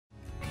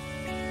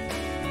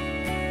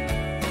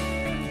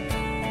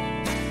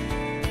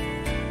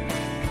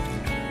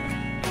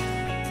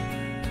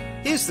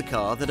is the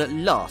car that at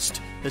last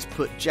has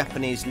put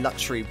Japanese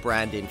luxury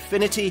brand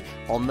Infiniti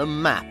on the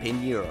map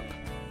in Europe.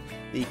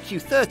 The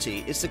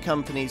Q30 is the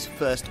company's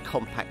first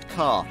compact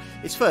car,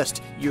 its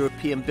first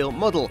European-built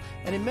model,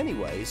 and in many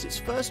ways its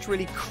first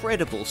really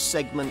credible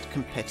segment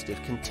competitive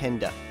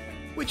contender.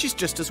 Which is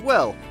just as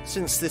well,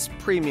 since this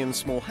premium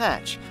small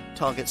hatch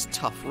targets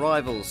tough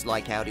rivals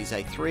like Audi's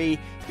A3,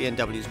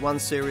 BMW's 1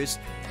 Series,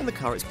 and the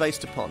car it's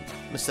based upon,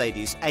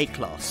 Mercedes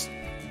A-Class.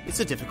 It's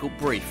a difficult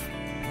brief.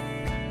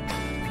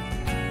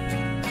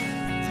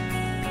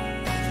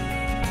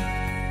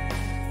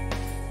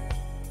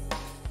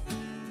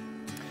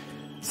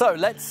 So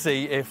let's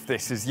see if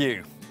this is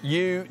you.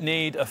 You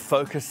need a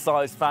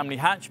Focus-sized family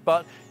hatch,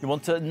 but you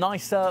want a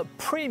nicer,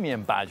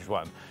 premium badged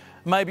one.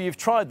 Maybe you've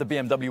tried the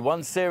BMW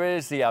 1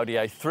 Series, the Audi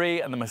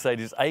A3 and the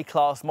Mercedes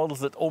A-Class models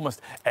that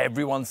almost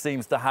everyone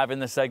seems to have in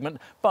the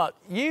segment, but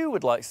you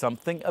would like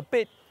something a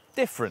bit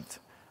different.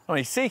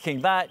 Only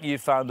seeking that, you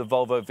found a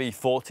Volvo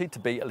V40 to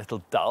be a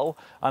little dull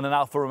and an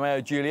Alfa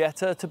Romeo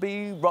Giulietta to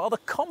be rather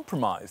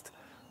compromised.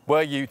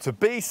 Were you to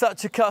be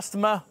such a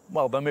customer,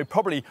 well then we'd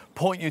probably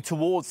point you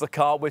towards the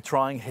car we're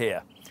trying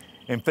here,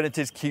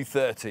 Infiniti's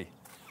Q30.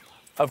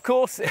 Of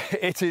course,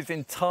 it is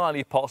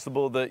entirely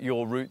possible that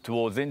your route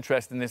towards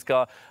interest in this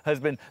car has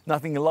been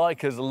nothing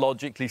like as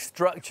logically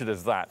structured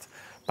as that.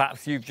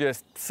 Perhaps you've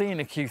just seen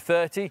a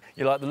Q30,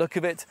 you like the look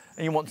of it,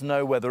 and you want to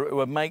know whether it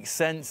would make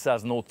sense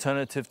as an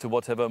alternative to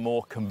whatever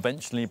more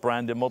conventionally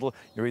branded model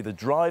you're either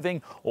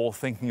driving or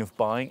thinking of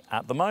buying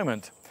at the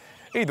moment.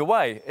 Either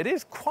way, it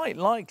is quite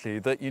likely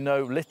that you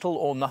know little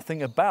or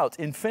nothing about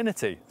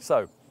Infiniti,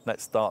 so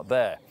let's start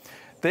there.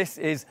 This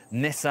is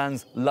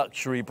Nissan's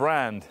luxury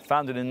brand,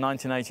 founded in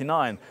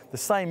 1989, the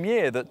same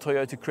year that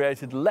Toyota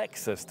created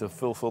Lexus to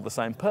fulfill the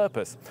same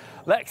purpose.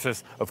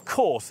 Lexus, of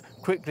course,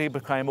 quickly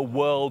became a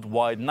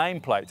worldwide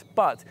nameplate,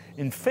 but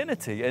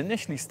Infiniti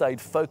initially stayed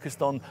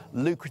focused on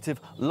lucrative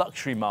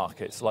luxury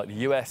markets like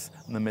the US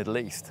and the Middle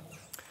East.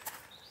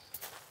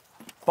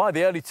 By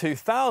the early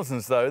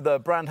 2000s, though, the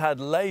brand had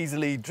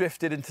lazily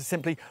drifted into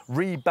simply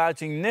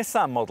rebadging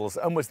Nissan models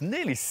and was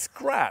nearly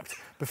scrapped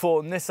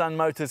before Nissan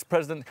Motors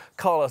president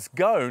Carlos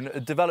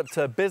Ghosn developed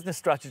a business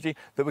strategy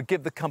that would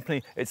give the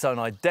company its own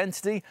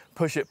identity,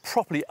 push it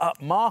properly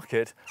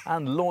upmarket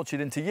and launch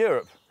it into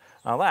Europe.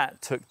 Now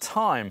that took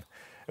time.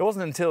 It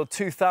wasn't until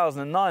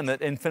 2009 that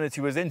Infiniti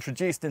was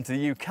introduced into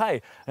the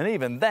UK, and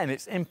even then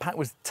its impact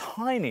was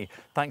tiny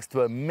thanks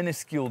to a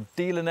minuscule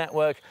dealer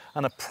network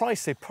and a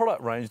pricey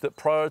product range that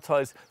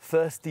prioritised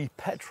thirsty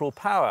petrol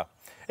power.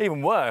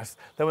 Even worse,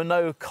 there were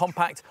no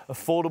compact,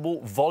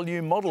 affordable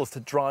volume models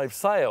to drive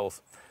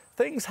sales.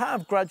 Things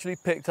have gradually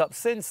picked up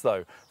since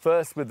though,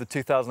 first with the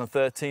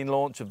 2013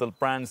 launch of the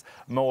brand's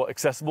more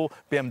accessible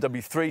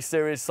BMW 3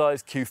 Series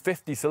size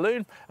Q50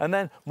 saloon, and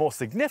then more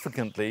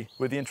significantly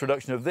with the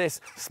introduction of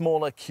this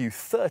smaller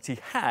Q30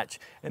 hatch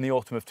in the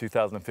autumn of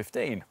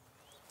 2015.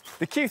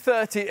 The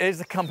Q30 is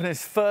the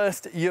company's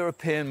first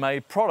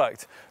European-made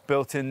product,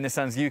 built in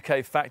Nissan's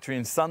UK factory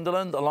in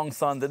Sunderland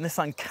alongside the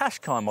Nissan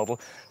Qashqai model,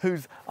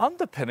 whose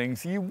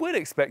underpinnings you would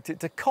expect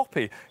it to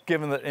copy,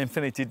 given that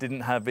Infiniti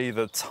didn't have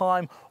either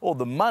time or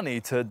the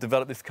money to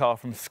develop this car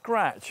from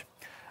scratch.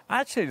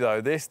 Actually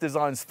though, this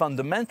design's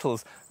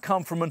fundamentals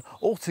come from an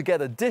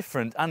altogether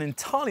different and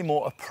entirely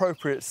more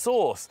appropriate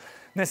source.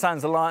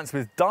 Nissan's alliance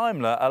with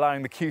Daimler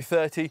allowing the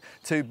Q30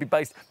 to be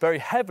based very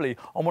heavily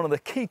on one of the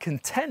key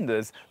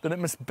contenders that it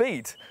must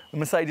beat, the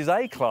Mercedes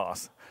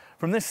A-Class.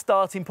 From this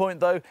starting point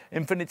though,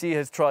 Infiniti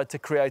has tried to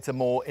create a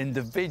more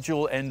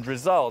individual end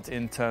result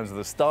in terms of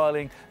the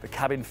styling, the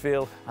cabin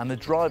feel and the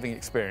driving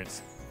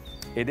experience.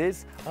 It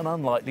is an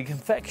unlikely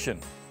confection,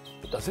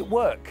 but does it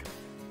work?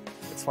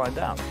 Let's find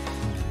out.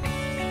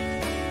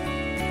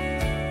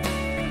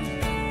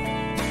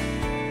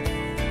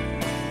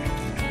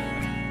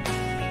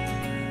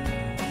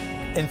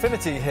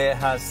 Infiniti here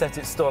has set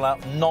its stall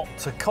out not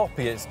to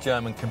copy its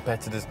German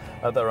competitors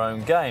at their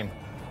own game.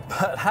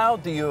 But how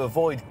do you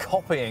avoid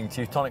copying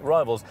Teutonic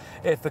rivals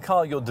if the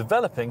car you're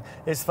developing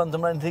is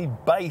fundamentally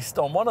based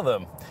on one of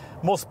them?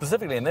 More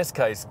specifically in this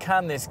case,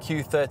 can this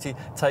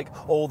Q30 take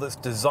all that's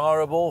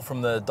desirable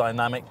from the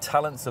dynamic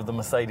talents of the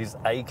Mercedes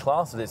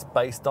A-Class that it's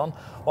based on,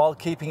 while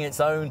keeping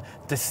its own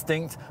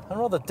distinct and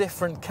rather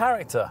different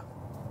character?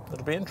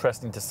 It'll be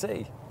interesting to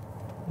see.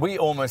 We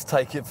almost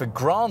take it for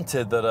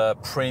granted that a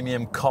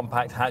premium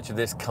compact hatch of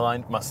this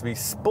kind must be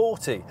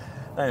sporty.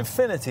 Now,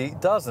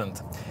 Infiniti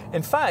doesn't.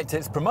 In fact,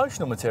 its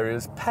promotional material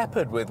is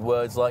peppered with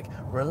words like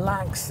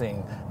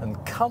relaxing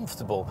and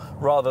comfortable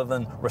rather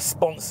than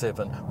responsive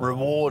and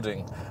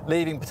rewarding,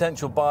 leaving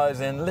potential buyers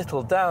in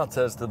little doubt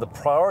as to the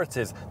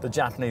priorities the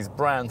Japanese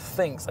brand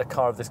thinks a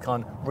car of this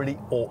kind really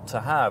ought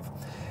to have.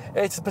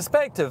 It's a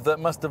perspective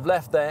that must have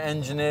left their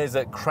engineers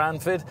at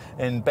Cranford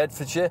in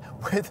Bedfordshire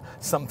with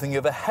something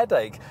of a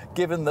headache,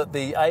 given that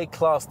the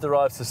A-Class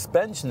derived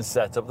suspension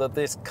setup that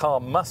this car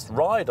must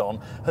ride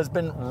on has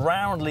been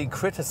roundly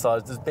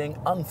criticised as being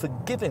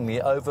unforgivingly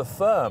over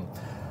firm.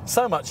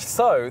 So much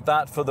so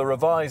that for the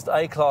revised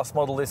A-Class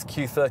model this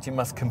Q30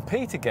 must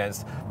compete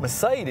against,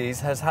 Mercedes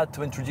has had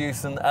to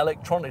introduce an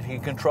electronically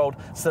controlled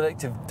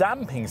selective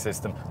damping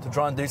system to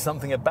try and do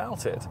something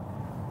about it.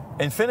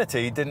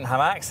 Infiniti didn't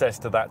have access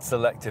to that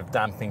selective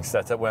damping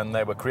setup when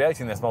they were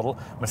creating this model.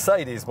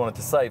 Mercedes wanted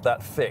to save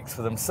that fix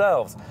for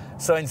themselves.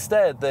 So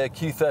instead, the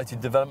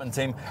Q30 development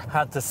team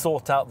had to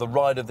sort out the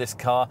ride of this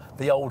car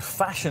the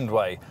old-fashioned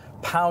way,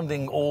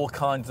 pounding all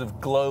kinds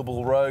of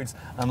global roads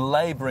and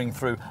labouring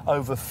through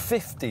over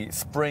 50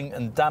 spring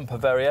and damper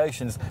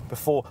variations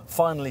before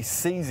finally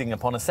seizing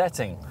upon a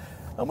setting.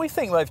 And we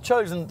think they've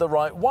chosen the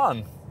right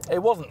one.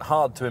 It wasn't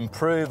hard to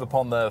improve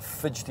upon the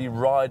fidgety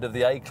ride of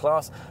the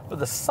A-Class, but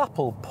the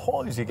supple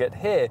poise you get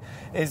here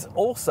is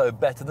also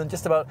better than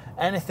just about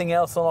anything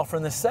else on offer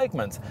in this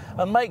segment,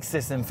 and makes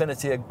this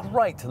Infiniti a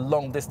great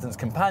long-distance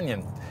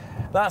companion.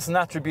 That's an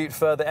attribute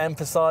further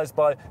emphasised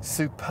by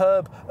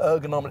superb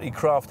ergonomically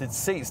crafted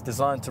seats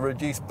designed to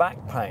reduce back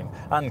pain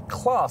and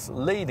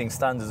class-leading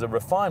standards of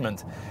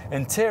refinement.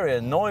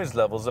 Interior noise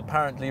levels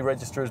apparently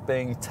register as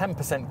being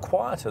 10%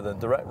 quieter than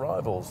direct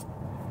rivals.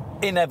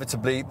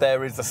 Inevitably,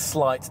 there is a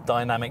slight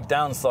dynamic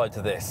downside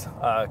to this.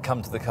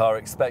 Come to the car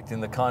expecting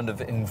the kind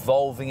of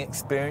involving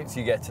experience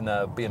you get in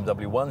a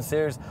BMW 1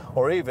 Series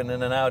or even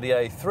in an Audi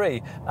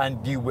A3,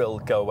 and you will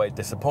go away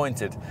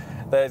disappointed.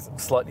 There's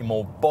slightly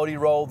more body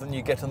roll than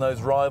you get on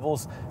those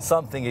rivals,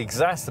 something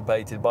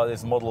exacerbated by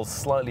this model's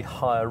slightly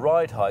higher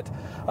ride height.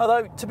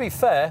 Although, to be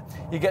fair,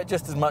 you get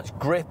just as much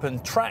grip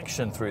and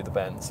traction through the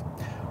bends.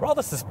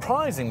 Rather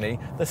surprisingly,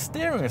 the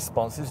steering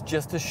response is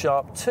just as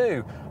sharp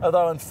too,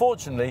 although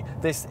unfortunately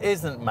this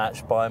isn't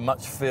matched by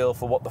much feel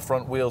for what the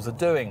front wheels are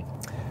doing.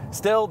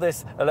 Still,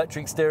 this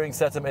electric steering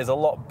setup is a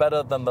lot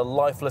better than the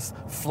lifeless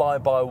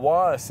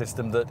fly-by-wire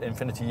system that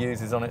Infiniti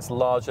uses on its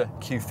larger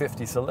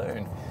Q50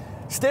 saloon.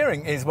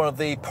 Steering is one of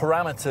the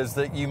parameters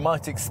that you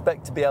might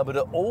expect to be able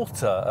to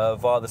alter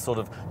via the sort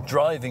of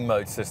driving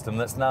mode system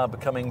that's now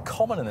becoming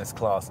common in this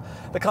class.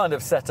 The kind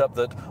of setup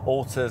that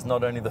alters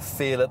not only the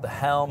feel at the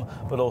helm,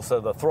 but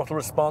also the throttle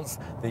response,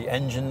 the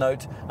engine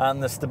note,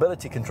 and the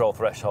stability control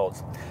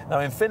thresholds. Now,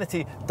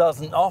 Infiniti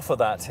doesn't offer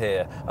that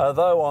here,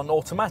 although on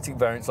automatic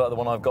variants like the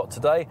one I've got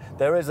today,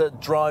 there is a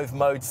drive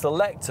mode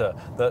selector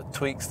that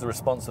tweaks the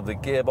response of the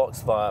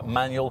gearbox via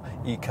manual,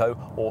 eco,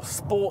 or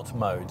sport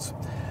modes.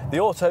 The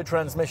auto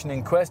transmission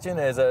in question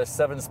is a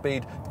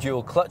 7-speed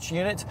dual clutch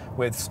unit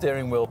with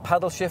steering wheel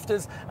paddle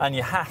shifters, and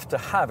you have to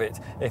have it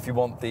if you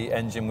want the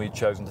engine we've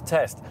chosen to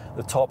test,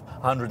 the top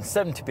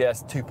 170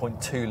 PS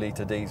 2.2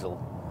 litre diesel.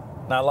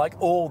 Now, like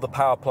all the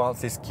power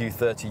plants this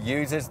Q30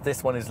 uses,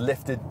 this one is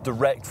lifted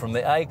direct from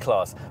the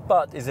A-Class,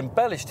 but is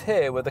embellished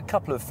here with a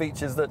couple of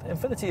features that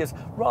Infiniti is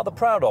rather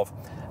proud of.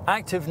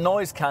 Active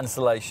noise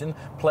cancellation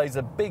plays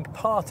a big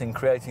part in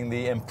creating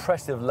the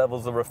impressive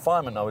levels of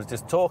refinement I was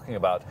just talking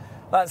about.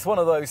 That's one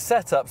of those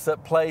setups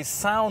that plays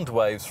sound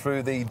waves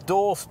through the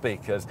door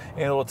speakers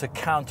in order to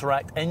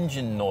counteract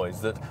engine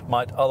noise that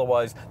might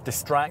otherwise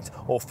distract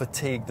or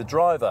fatigue the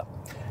driver.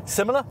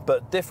 Similar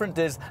but different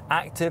is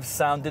active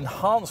sound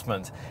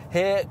enhancement.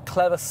 Here,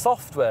 clever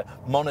software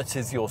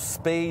monitors your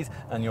speed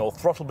and your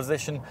throttle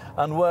position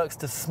and works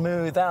to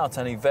smooth out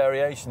any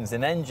variations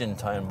in engine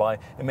tone by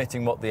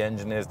emitting what the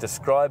engineers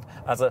describe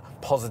as a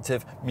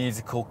positive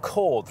musical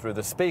chord through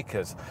the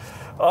speakers.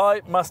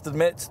 I must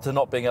admit to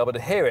not being able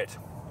to hear it,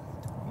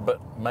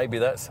 but maybe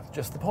that's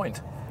just the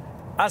point.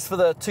 As for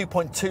the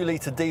 2.2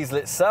 litre diesel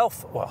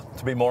itself, well,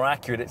 to be more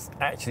accurate, it's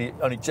actually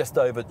only just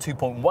over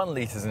 2.1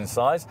 litres in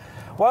size.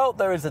 Well,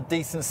 there is a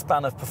decent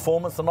span of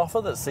performance on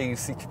offer that sees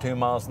 62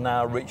 miles an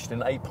hour reached in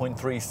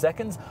 8.3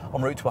 seconds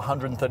en route to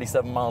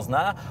 137 miles an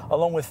hour,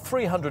 along with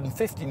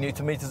 350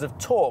 newton meters of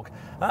torque.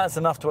 That's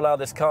enough to allow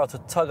this car to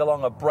tug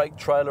along a brake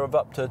trailer of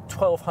up to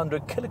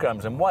 1,200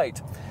 kilograms in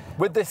weight.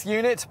 With this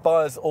unit,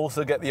 buyers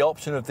also get the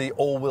option of the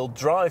all-wheel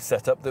drive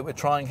setup that we're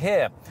trying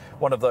here,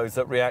 one of those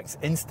that reacts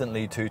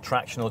instantly to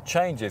tractional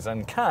changes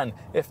and can,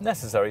 if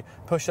necessary,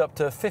 push up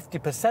to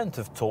 50%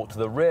 of torque to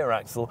the rear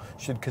axle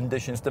should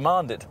conditions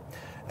demand it.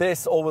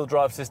 This all-wheel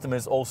drive system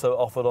is also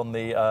offered on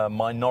the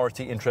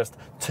minority interest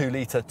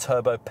 2-litre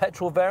turbo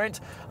petrol variant,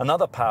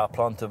 another power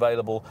plant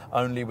available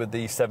only with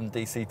the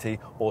 7DCT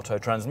auto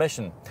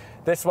transmission.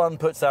 This one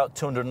puts out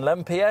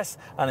 211 PS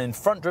and in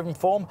front-driven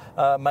form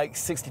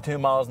makes 62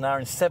 miles an hour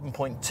in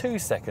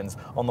 7.2 seconds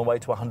on the way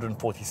to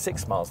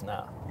 146 miles an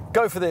hour.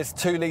 Go for this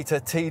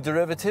 2-litre T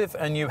derivative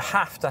and you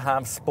have to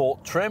have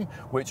sport trim,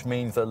 which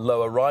means a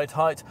lower ride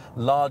height,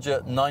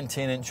 larger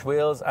 19-inch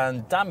wheels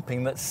and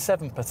damping that's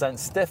 7%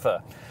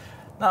 stiffer.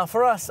 Now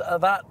for us,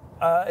 that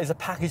is a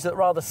package that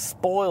rather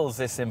spoils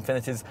this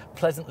Infiniti's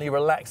pleasantly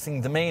relaxing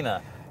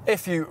demeanour.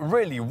 If you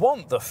really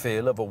want the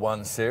feel of a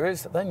 1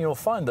 Series, then you'll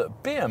find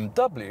that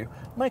BMW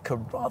make a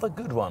rather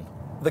good one.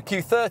 The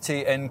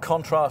Q30, in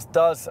contrast,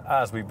 does,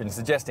 as we've been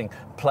suggesting,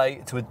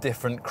 play to a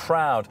different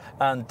crowd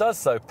and does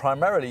so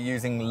primarily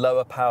using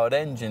lower powered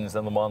engines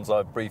than the ones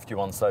I've briefed you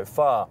on so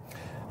far.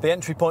 The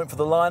entry point for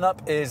the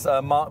lineup is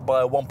marked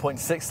by a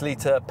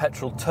 1.6-litre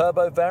petrol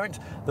turbo variant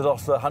that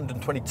offers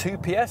 122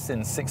 PS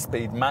in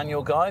 6-speed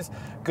manual guise,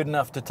 good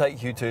enough to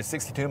take you to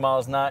 62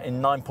 miles an hour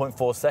in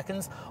 9.4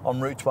 seconds en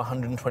route to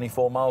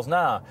 124 miles an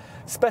hour.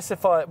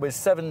 Specify it with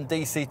 7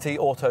 DCT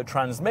auto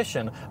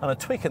transmission, and a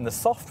tweak in the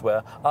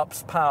software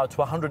ups power to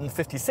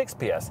 156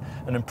 PS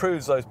and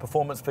improves those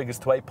performance figures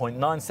to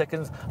 8.9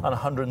 seconds and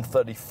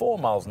 134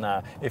 miles an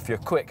hour if you're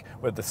quick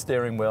with the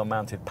steering wheel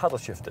mounted paddle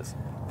shifters.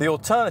 The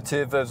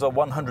alternative is a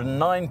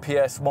 109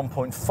 PS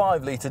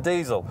 1.5-litre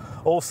diesel,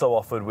 also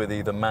offered with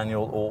either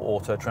manual or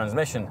auto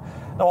transmission.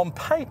 Now on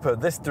paper,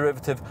 this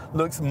derivative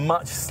looks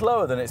much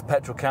slower than its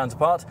petrol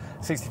counterpart.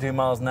 62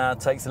 miles an hour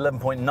takes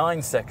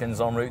 11.9 seconds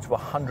en route to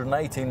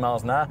 118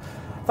 miles an hour.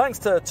 Thanks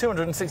to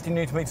 260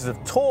 newton meters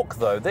of torque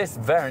though, this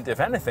variant, if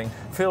anything,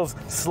 feels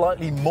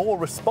slightly more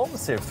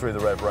responsive through the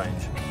rev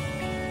range.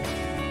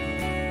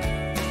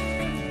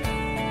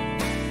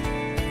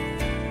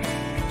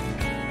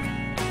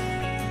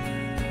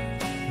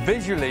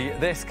 Visually,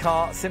 this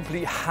car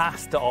simply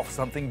has to offer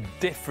something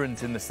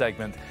different in the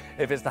segment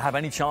if it's to have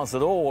any chance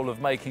at all of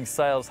making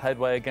sales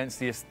headway against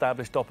the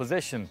established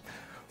opposition.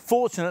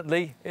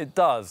 Fortunately, it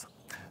does.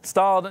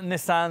 Styled at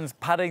Nissan's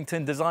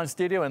Paddington Design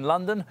Studio in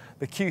London,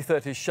 the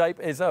Q30's shape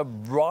is a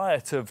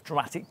riot of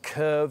dramatic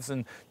curves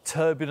and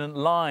turbulent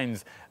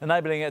lines,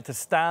 enabling it to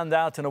stand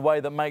out in a way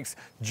that makes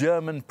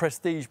German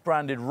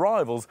prestige-branded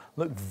rivals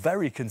look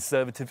very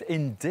conservative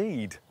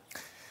indeed.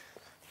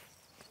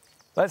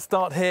 Let's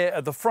start here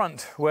at the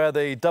front, where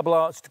the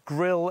double-arched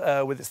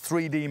grille with its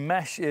 3D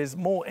mesh is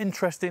more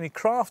interestingly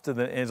crafted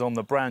than it is on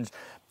the brand's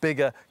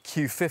bigger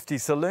Q50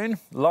 saloon,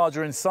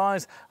 larger in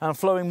size and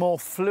flowing more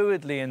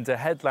fluidly into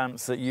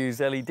headlamps that use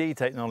LED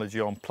technology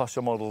on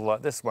plusher models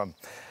like this one.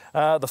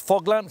 The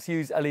fog lamps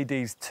use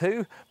LEDs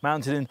too,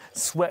 mounted in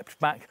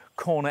swept-back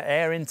corner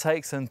air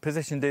intakes and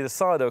positioned either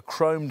side of a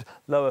chromed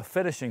lower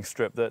finishing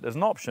strip that, as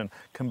an option,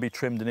 can be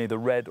trimmed in either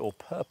red or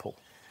purple.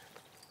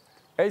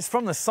 It's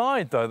from the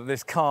side, though, that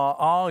this car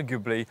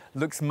arguably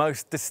looks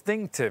most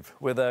distinctive,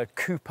 with a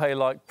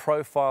coupe-like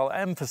profile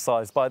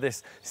emphasised by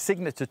this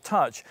signature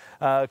touch,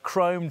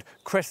 chromed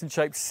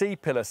crescent-shaped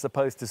C-pillar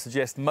supposed to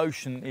suggest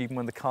motion even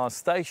when the car's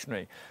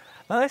stationary.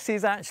 Now, this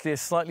is actually a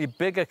slightly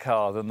bigger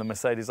car than the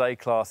Mercedes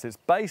A-Class it's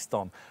based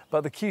on,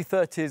 but the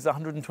Q30's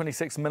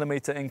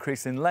 126mm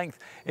increase in length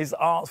is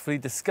artfully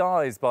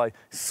disguised by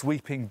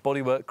sweeping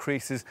bodywork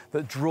creases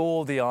that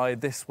draw the eye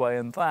this way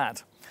and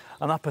that.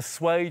 An upper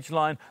swage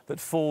line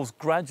that falls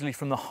gradually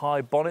from the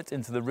high bonnet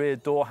into the rear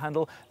door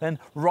handle, then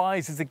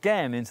rises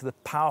again into the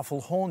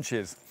powerful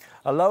haunches.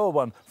 A lower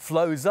one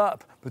flows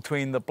up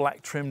between the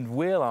black-trimmed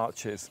wheel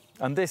arches.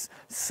 And this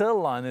sill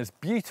line is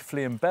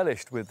beautifully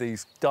embellished with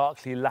these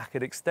darkly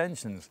lacquered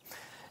extensions.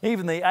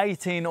 Even the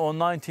 18 or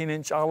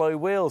 19-inch alloy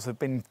wheels have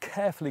been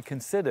carefully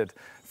considered,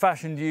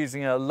 fashioned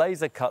using a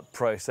laser cut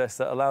process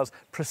that allows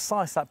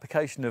precise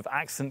application of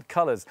accent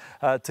colours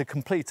to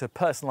complete a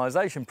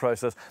personalisation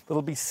process that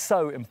will be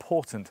so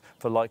important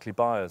for likely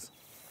buyers.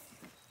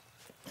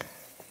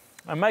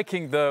 And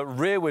making the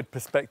rearward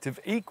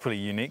perspective equally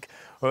unique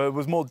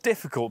was more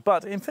difficult,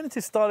 but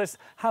Infiniti stylists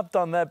have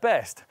done their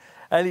best.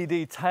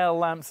 LED tail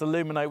lamps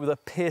illuminate with a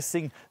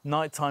piercing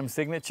nighttime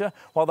signature,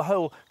 while the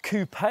whole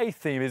coupe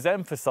theme is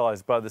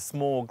emphasised by the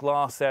small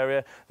glass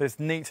area, this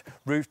neat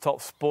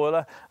rooftop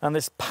spoiler and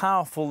this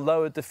powerful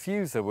lower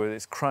diffuser with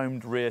its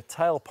chromed rear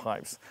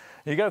tailpipes.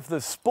 You go for the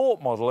sport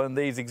model and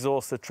these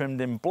exhausts are trimmed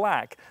in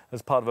black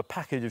as part of a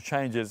package of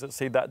changes that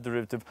see that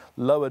derivative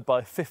lowered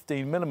by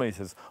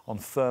 15mm on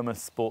firmer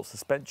sport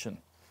suspension.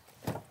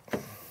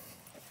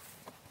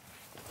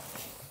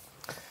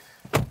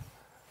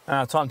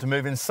 Now, time to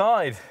move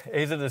inside.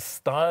 Is it as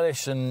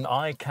stylish and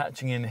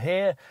eye-catching in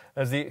here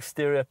as the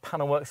exterior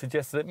panelwork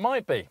suggests that it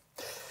might be?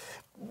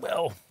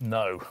 Well,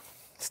 no.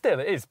 Still,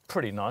 it is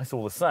pretty nice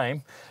all the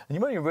same, and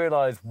you only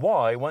realise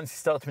why once you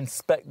start to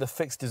inspect the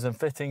fixtures and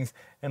fittings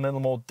in a little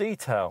more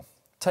detail.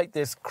 Take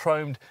this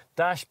chromed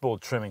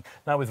dashboard trimming.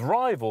 Now, with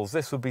rivals,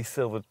 this would be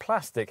silvered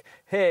plastic.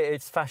 Here,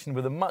 it's fashioned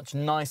with a much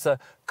nicer,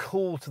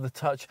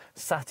 cool-to-the-touch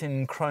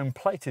satin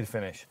chrome-plated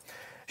finish.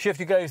 Shift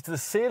your gaze to the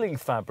ceiling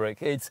fabric.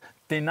 It's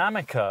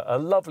Dinamica, a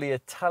lovely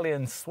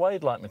Italian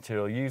suede-like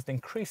material used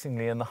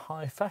increasingly in the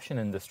high fashion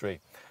industry.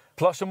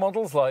 Plusher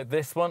models like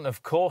this one,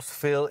 of course,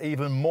 feel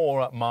even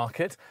more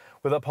upmarket,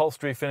 with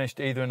upholstery finished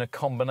either in a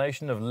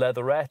combination of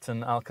leatherette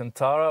and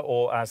Alcantara,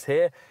 or as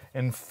here,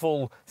 in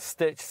full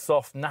stitched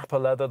soft Napa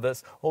leather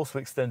that's also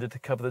extended to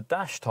cover the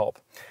dash top.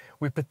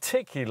 We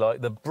particularly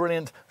like the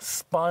brilliant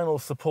spinal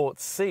support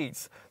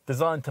seats,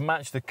 designed to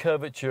match the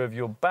curvature of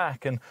your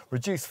back and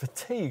reduce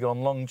fatigue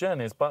on long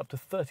journeys by up to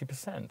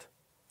 30%.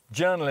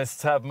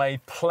 Journalists have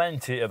made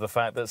plenty of the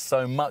fact that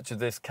so much of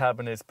this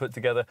cabin is put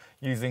together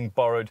using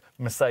borrowed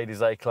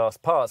Mercedes A-Class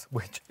parts,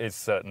 which is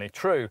certainly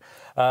true.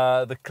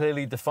 The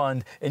clearly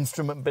defined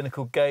instrument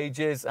binnacle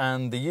gauges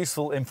and the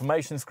useful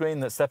information screen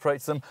that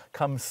separates them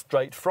comes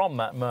straight from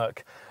that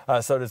Merc.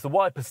 So does the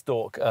wiper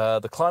stalk,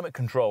 the climate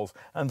controls,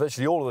 and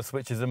virtually all of the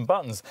switches and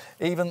buttons.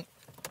 Even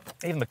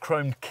Even the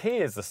chromed key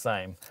is the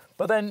same.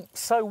 But then,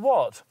 so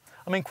what?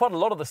 I mean, quite a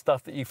lot of the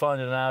stuff that you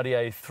find in an Audi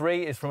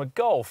A3 is from a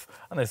Golf,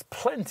 and there's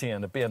plenty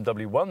in the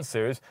BMW 1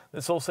 Series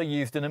that's also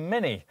used in a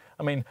Mini.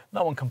 I mean,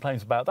 no one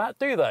complains about that,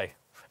 do they?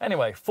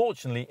 Anyway,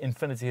 fortunately,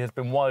 Infiniti has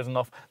been wise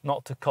enough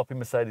not to copy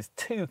Mercedes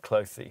too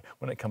closely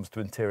when it comes to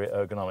interior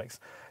ergonomics.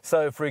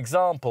 So, for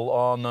example,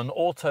 on an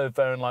auto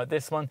variant like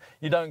this one,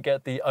 you don't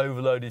get the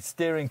overloaded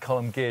steering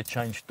column gear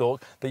change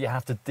stalk that you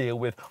have to deal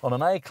with on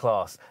an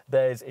A-Class.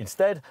 There's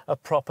instead a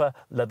proper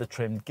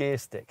leather-trimmed gear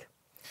stick.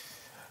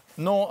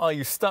 Nor are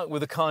you stuck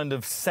with a kind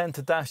of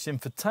centre dash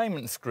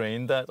infotainment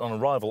screen that, on a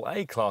rival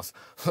A-Class,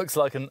 looks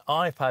like an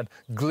iPad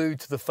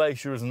glued to the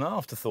fascia as an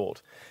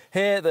afterthought.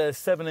 Here, the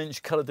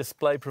 7-inch colour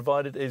display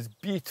provided is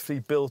beautifully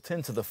built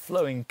into the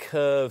flowing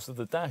curves of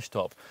the dash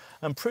top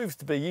and proves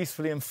to be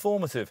usefully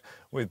informative,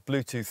 with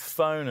Bluetooth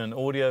phone and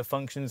audio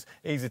functions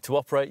easy to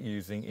operate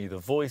using either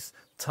voice,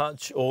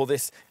 touch or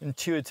this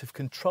intuitive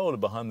controller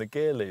behind the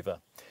gear lever.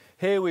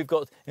 Here we've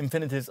got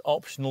Infiniti's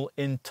optional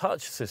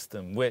InTouch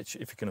system, which,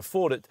 if you can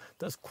afford it,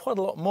 does quite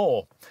a lot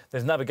more.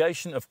 There's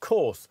navigation, of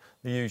course,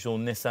 the usual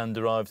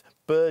Nissan-derived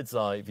bird's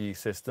eye view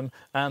system,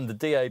 and the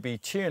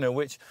DAB tuner,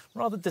 which,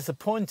 rather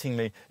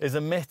disappointingly, is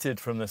omitted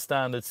from the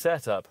standard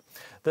setup.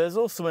 There's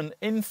also an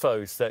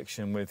info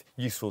section with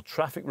useful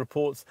traffic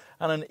reports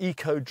and an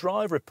eco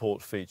drive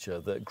report feature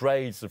that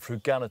grades the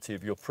frugality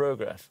of your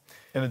progress.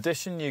 In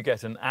addition, you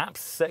get an apps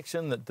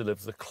section that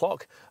delivers a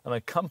clock and a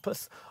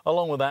compass,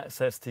 along with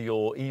access to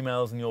your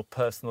emails and your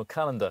personal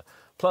calendar,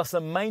 plus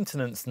a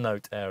maintenance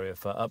note area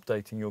for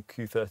updating your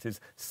Q30's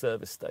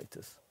service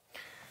status.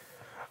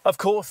 Of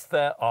course,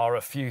 there are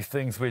a few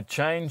things we'd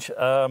change.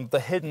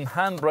 The hidden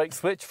handbrake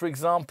switch, for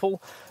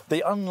example,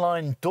 the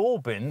unlined door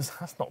bins,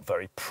 that's not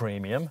very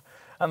premium,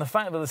 and the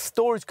fact that the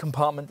storage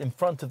compartment in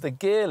front of the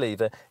gear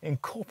lever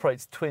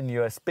incorporates twin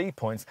USB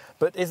points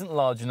but isn't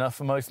large enough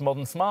for most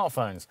modern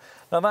smartphones.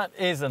 Now that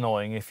is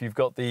annoying if you've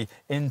got the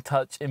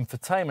InTouch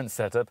infotainment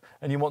setup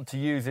and you want to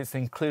use its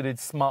included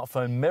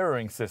smartphone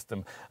mirroring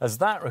system, as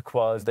that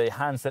requires the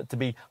handset to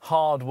be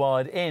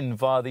hardwired in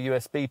via the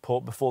USB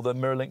port before the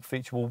MirrorLink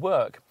feature will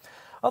work.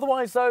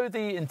 Otherwise though,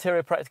 the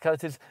interior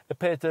practicalities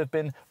appear to have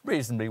been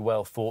reasonably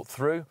well thought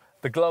through.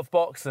 The glove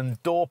box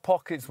and door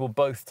pockets will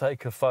both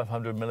take a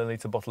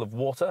 500ml bottle of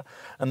water,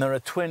 and there are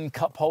twin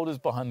cup holders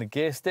behind the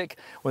gear stick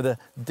with a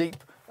deep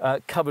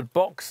covered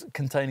box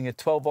containing a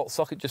 12-volt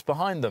socket just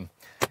behind them.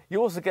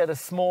 You also get a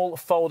small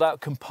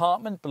fold-out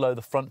compartment below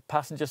the front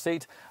passenger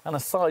seat and a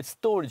side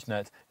storage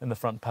net in the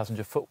front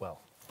passenger footwell.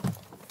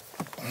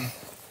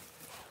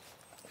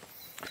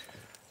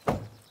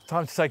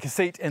 Time to take a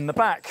seat in the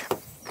back.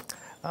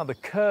 Now, the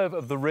curve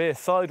of the rear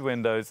side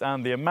windows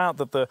and the amount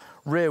that the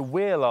rear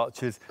wheel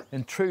arches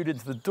intrude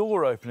into the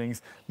door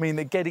openings mean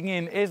that getting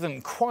in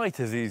isn't quite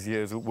as easy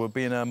as it would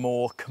be in a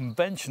more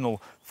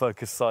conventional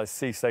Focus-size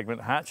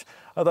C-segment hatch,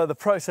 although the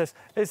process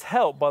is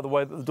helped by the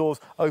way that the doors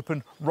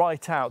open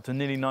right out to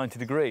nearly 90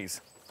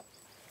 degrees.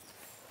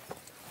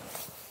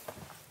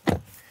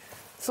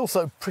 It's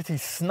also pretty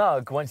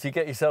snug once you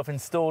get yourself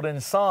installed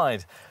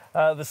inside.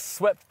 The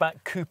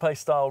swept-back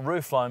coupe-style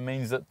roofline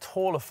means that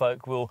taller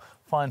folk will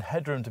find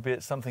headroom to be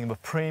at something of a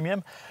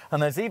premium,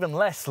 and there's even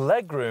less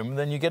legroom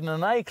than you get in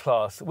an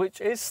A-Class, which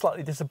is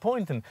slightly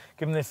disappointing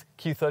given this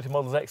Q30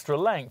 model's extra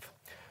length.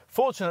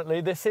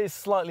 Fortunately, this is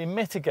slightly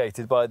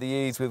mitigated by the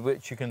ease with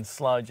which you can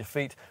slide your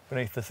feet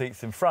beneath the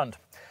seats in front.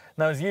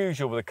 Now, as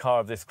usual with a car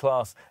of this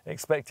class,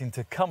 expecting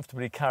to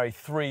comfortably carry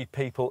 3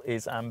 people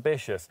is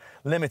ambitious,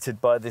 limited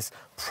by this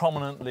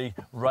prominently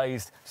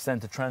raised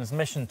centre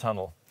transmission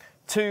tunnel.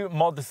 2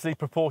 modestly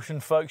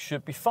proportioned folks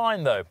should be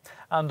fine though,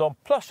 and on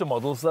plusher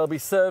models they'll be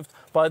served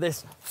by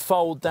this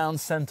fold-down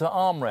centre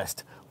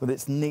armrest with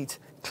its neat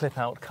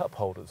clip-out cup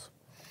holders.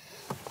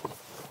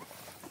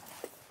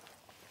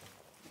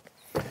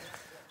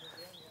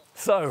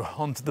 So,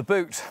 onto the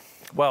boot.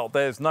 Well,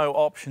 there's no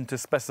option to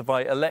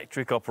specify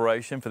electric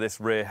operation for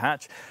this rear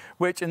hatch,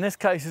 which in this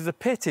case is a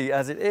pity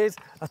as it is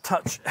a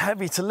touch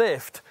heavy to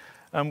lift,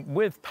 and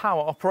with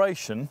power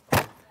operation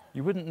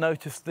you wouldn't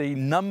notice the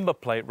number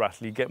plate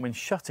rattle you get when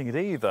shutting it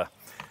either.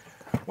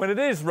 When it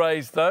is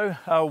raised though,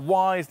 a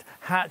wide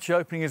hatch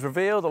opening is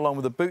revealed along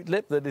with a boot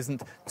lip that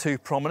isn't too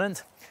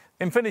prominent.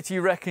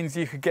 Infiniti reckons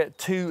you could get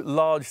 2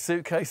 large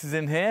suitcases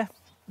in here.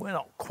 We're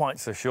not quite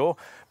so sure,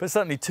 but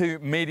certainly 2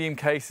 medium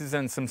cases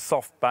and some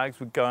soft bags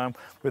would go on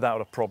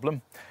without a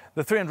problem.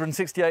 The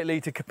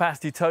 368-litre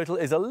capacity total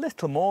is a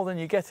little more than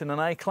you get in an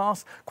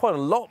A-Class, quite a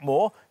lot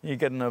more than you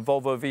get in a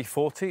Volvo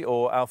V40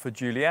 or Alfa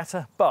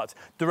Giulietta, but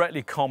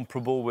directly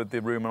comparable with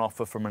the room on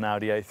offer from an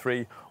Audi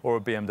A3 or a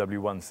BMW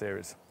 1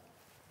 Series.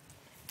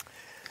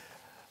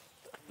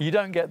 You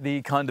don't get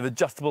the kind of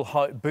adjustable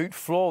height boot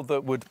floor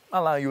that would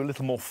allow you a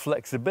little more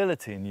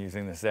flexibility in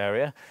using this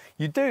area.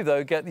 You do,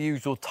 though, get the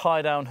usual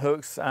tie-down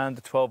hooks and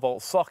a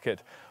 12-volt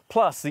socket.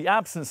 Plus, the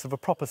absence of a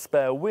proper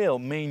spare wheel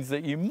means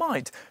that you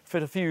might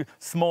fit a few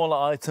smaller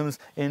items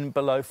in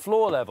below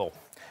floor level.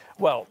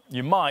 Well,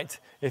 you might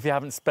if you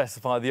haven't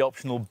specified the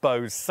optional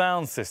Bose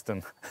sound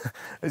system.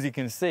 As you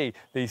can see,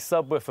 the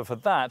subwoofer for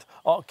that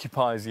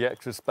occupies the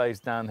extra space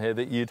down here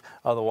that you'd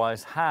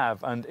otherwise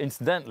have, and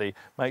incidentally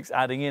makes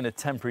adding in a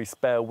temporary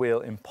spare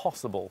wheel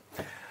impossible.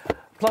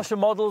 Plusher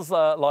models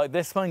like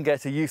this one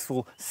get a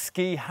useful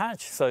ski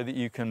hatch so that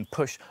you can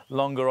push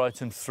longer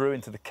items through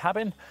into the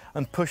cabin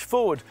and push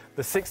forward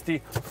the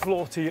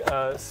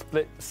 60/40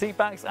 split seat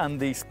backs, and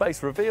the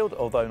space revealed,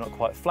 although not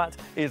quite flat,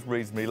 is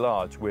reasonably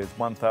large with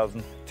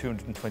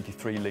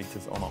 1,223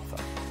 litres on offer.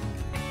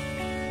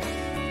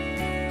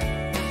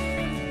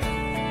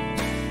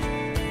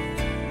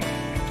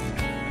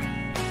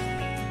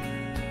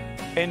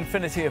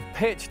 Infiniti have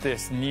pitched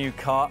this new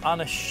car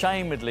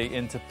unashamedly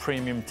into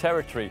premium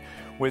territory,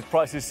 with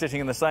prices sitting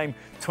in the same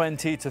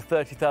 £20,000 to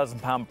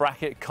 £30,000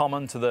 bracket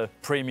common to the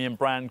premium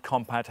brand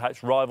compact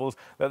hatch rivals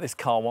that this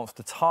car wants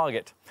to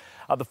target.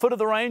 At the foot of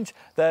the range,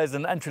 there's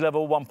an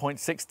entry-level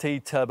 1.6T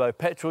turbo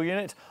petrol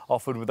unit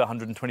offered with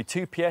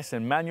 122 PS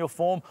in manual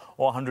form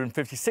or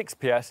 156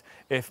 PS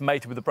if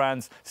mated with the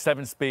brand's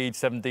 7-speed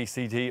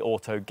 7DCT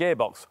auto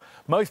gearbox.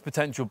 Most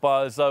potential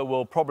buyers, though,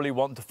 will probably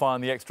want to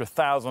find the extra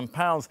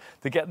 £1,000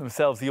 to get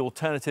themselves the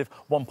alternative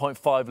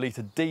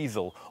 1.5-litre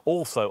diesel,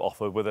 also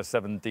offered with a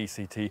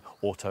 7DCT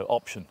auto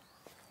option.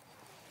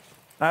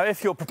 Now,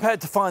 if you're prepared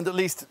to find at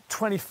least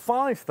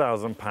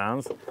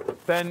 £25,000,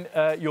 then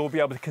you'll be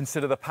able to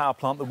consider the power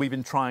plant that we've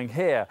been trying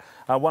here,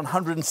 a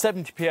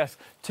 170 PS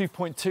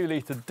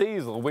 2.2-litre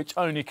diesel, which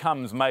only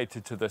comes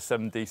mated to the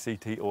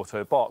 7DCT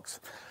auto box.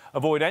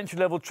 Avoid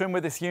entry-level trim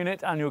with this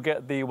unit and you'll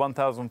get the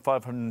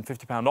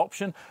 £1,550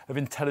 option of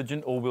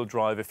intelligent all-wheel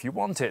drive if you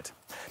want it.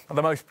 Now,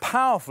 the most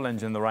powerful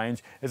engine in the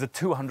range is a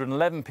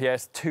 211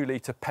 PS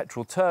 2-litre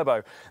petrol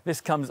turbo. This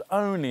comes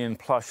only in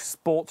plush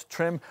sport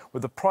trim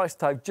with a price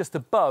tag just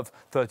above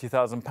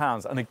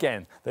 £30,000, and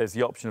again there's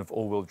the option of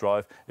all-wheel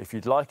drive if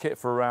you'd like it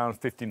for around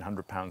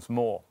 £1,500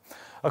 more.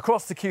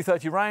 Across the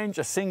Q30 range,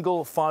 a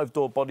single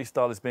 5-door body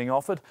style is being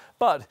offered,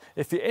 but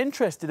if you're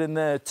interested in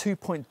their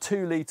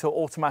 2.2-litre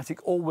automatic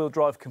all-wheel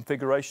drive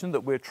configuration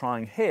that we're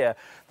trying here,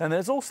 then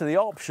there's also the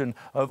option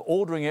of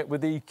ordering it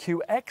with the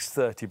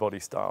QX30 body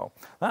style.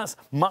 That's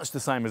much the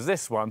same as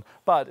this one,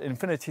 but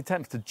Infiniti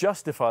attempts to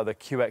justify the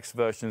QX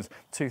version's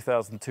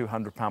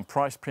 £2,200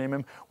 price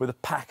premium with a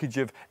package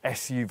of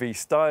SUV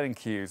styling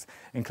cues,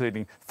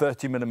 including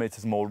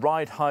 30mm more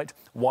ride height,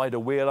 wider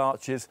wheel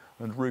arches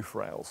and roof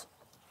rails.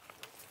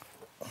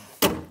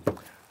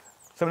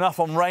 So enough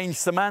on range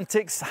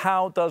semantics.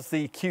 How does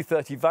the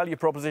Q30 value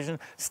proposition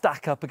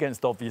stack up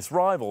against obvious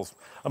rivals?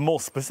 And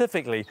more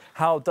specifically,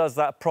 how does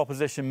that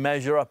proposition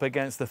measure up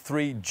against the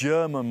 3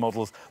 German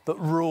models that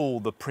rule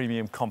the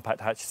premium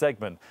compact hatch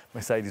segment?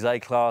 Mercedes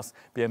A-Class,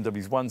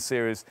 BMW's 1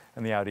 Series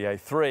and the Audi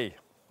A3.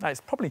 Now, it's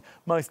probably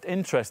most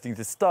interesting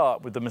to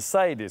start with the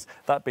Mercedes,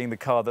 that being the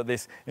car that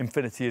this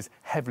Infiniti is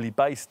heavily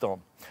based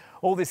on.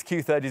 All this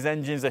Q30's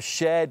engines are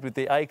shared with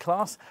the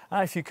A-Class,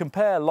 and if you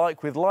compare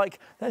like with like,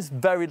 there's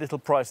very little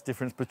price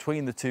difference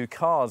between the two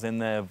cars in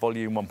their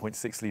volume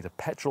 1.6-litre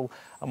petrol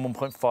and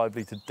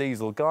 1.5-litre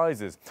diesel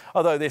guises,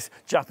 although this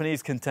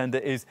Japanese contender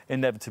is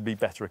inevitably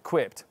better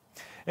equipped.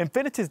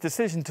 Infiniti's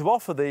decision to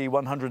offer the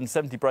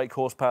 170 brake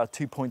horsepower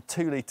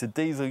 2.2-litre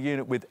diesel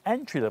unit with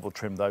entry-level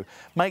trim, though,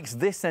 makes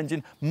this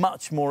engine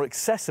much more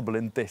accessible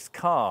in this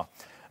car.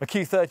 A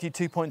Q30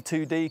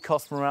 2.2D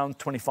costs from around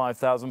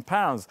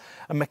 £25,000.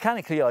 A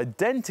mechanically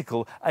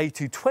identical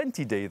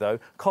A220D, though,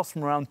 costs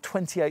from around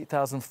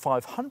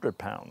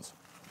 £28,500.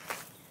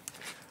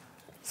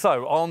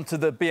 So, on to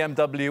the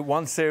BMW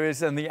 1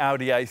 Series and the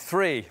Audi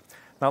A3.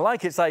 Now,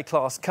 like its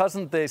A-Class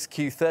cousin, this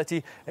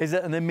Q30 is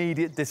at an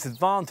immediate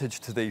disadvantage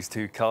to these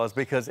two cars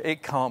because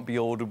it can't be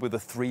ordered with a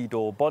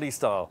 3-door body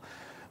style.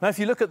 Now, if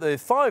you look at the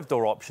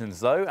 5-door options,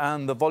 though,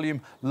 and the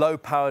volume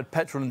low-powered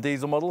petrol and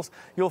diesel models,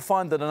 you'll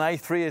find that an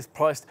A3 is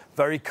priced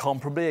very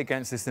comparably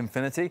against this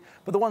Infiniti,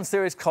 but the 1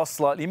 Series costs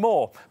slightly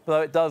more,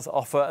 though it does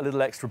offer a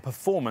little extra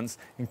performance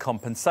in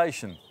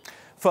compensation.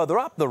 Further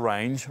up the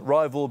range,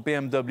 rival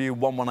BMW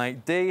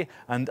 118D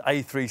and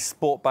A3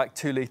 Sportback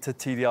 2-litre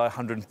TDI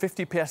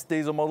 150 PS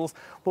diesel models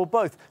will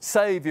both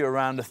save you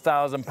around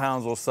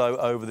 £1,000 or so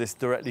over this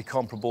directly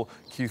comparable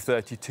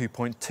Q30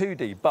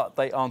 2.2D, but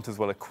they aren't as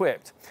well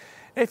equipped.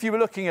 If you were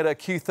looking at a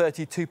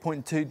Q30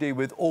 2.2D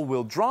with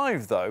all-wheel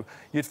drive, though,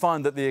 you'd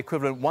find that the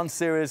equivalent 1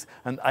 Series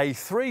and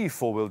A3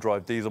 4-wheel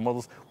drive diesel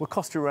models will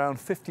cost you around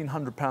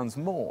 £1,500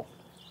 more.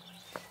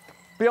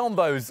 Beyond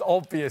those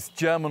obvious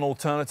German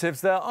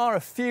alternatives, there are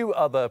a few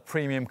other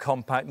premium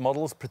compact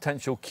models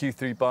potential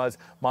Q3 buyers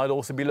might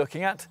also be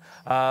looking at.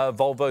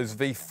 Volvo's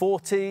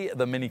V40,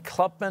 the Mini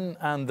Clubman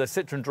and the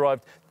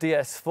Citroën-derived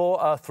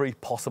DS4 are 3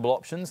 possible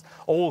options,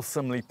 all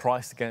similarly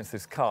priced against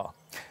this car.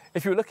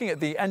 If you were looking at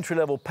the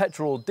entry-level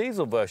petrol or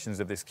diesel versions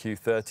of this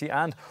Q30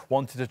 and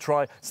wanted to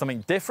try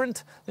something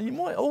different, then you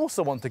might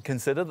also want to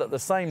consider that the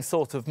same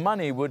sort of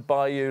money would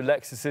buy you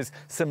Lexus's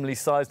similarly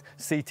sized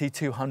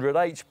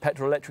CT200H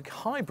petrol-electric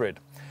hybrid.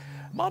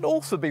 Might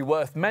also be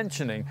worth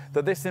mentioning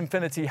that this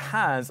Infiniti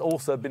has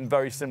also been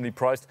very similarly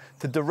priced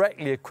to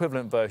directly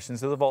equivalent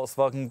versions of the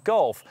Volkswagen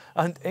Golf,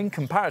 and in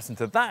comparison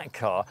to that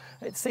car,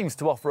 it seems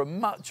to offer a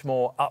much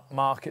more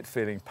upmarket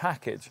feeling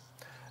package.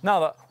 Now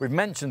that we've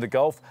mentioned the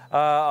Golf,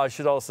 I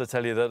should also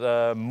tell you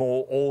that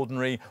more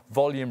ordinary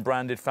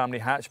volume-branded family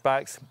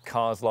hatchbacks,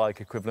 cars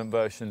like equivalent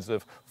versions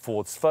of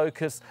Ford's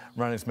Focus,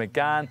 Renault's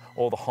Megane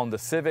or the Honda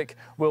Civic,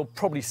 will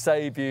probably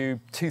save you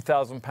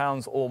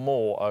 £2,000 or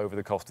more over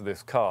the cost of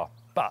this car.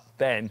 But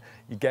then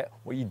you get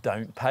what you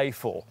don't pay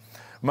for.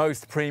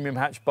 Most premium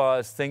hatch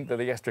buyers think that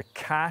the extra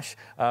cash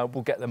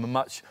will get them a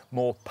much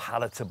more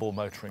palatable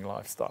motoring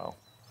lifestyle.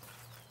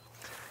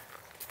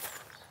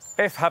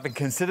 If, having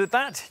considered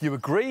that, you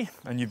agree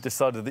and you've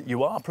decided that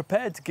you are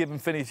prepared to give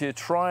Infiniti a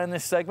try in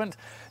this segment,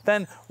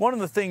 then one of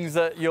the things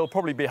that you'll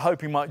probably be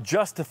hoping might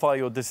justify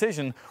your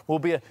decision will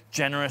be a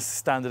generous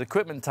standard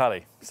equipment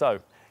tally. So,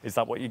 is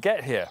that what you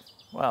get here?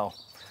 Well,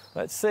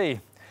 let's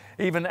see.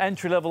 Even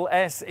entry-level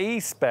SE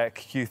spec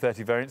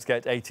Q30 variants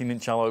get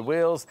 18-inch alloy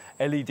wheels,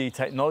 LED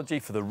technology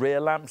for the rear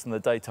lamps and the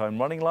daytime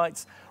running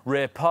lights,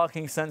 rear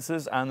parking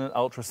sensors and an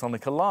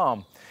ultrasonic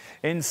alarm.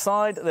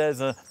 Inside, there's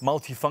a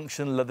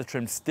multifunction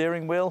leather-trimmed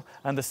steering wheel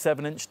and a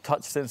 7-inch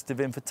touch-sensitive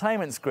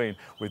infotainment screen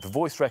with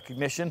voice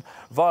recognition,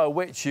 via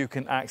which you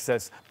can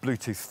access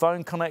Bluetooth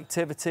phone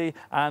connectivity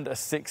and a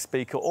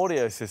 6-speaker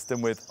audio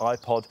system with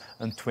iPod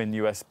and twin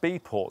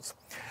USB ports.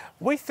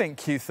 We think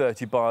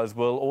Q30 buyers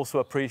will also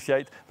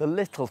appreciate the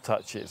little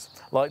touches,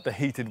 like the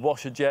heated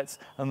washer jets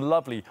and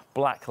lovely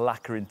black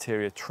lacquer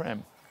interior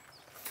trim.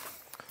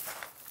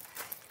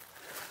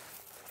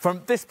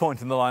 From this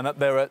point in the lineup,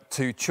 there are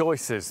two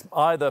choices.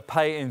 Either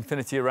pay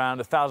Infiniti around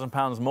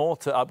 £1,000 more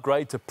to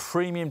upgrade to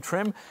premium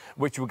trim,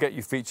 which will get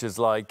you features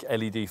like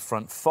LED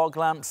front fog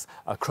lamps,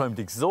 a chromed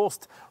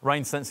exhaust,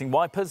 rain-sensing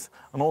wipers,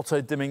 an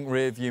auto-dimming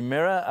rear-view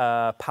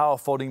mirror, power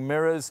folding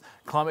mirrors,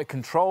 climate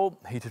control,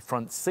 heated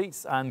front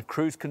seats and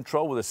cruise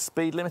control with a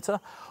speed limiter,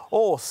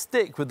 or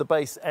stick with the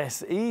base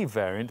SE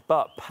variant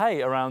but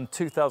pay around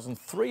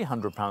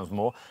 £2,300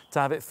 more to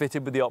have it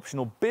fitted with the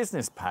optional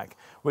business pack,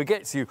 which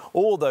gets you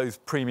all those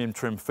premium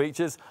trim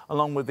features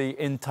along with the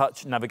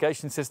in-touch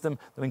navigation system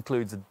that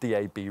includes a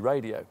DAB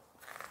radio.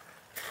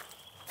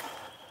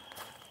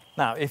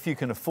 Now, if you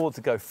can afford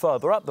to go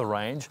further up the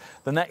range,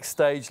 the next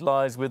stage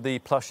lies with the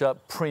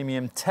plush-up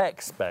premium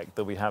tech spec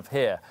that we have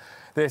here.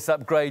 This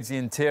upgrades the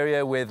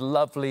interior with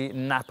lovely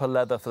Napa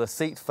leather for the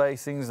seat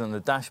facings and the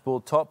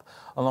dashboard top,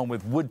 along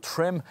with wood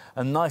trim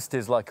and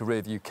niceties like a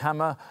rear view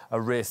camera, a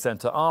rear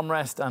centre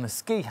armrest and a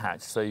ski hatch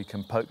so you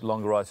can poke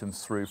longer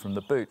items through from the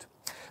boot.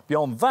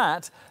 Beyond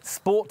that,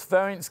 sport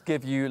variants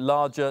give you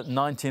larger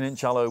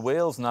 19-inch alloy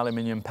wheels and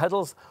aluminium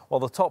pedals, while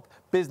the top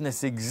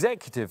business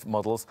executive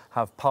models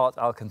have part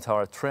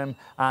Alcantara trim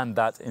and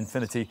that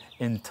Infiniti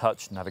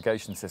in-touch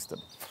navigation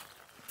system.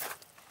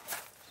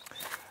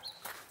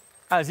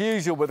 As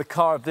usual with a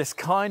car of this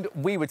kind,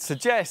 we would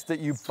suggest that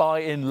you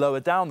buy in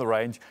lower down the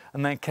range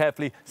and then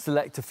carefully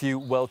select a few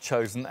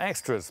well-chosen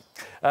extras.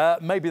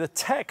 Maybe the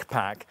tech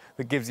pack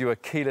that gives you a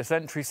keyless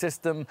entry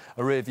system,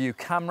 a rear view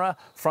camera,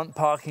 front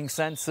parking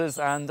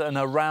sensors and an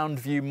around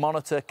view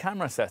monitor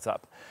camera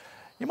setup.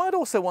 You might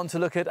also want to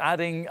look at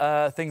adding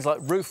things like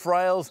roof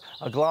rails,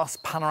 a glass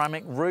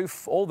panoramic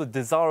roof, or the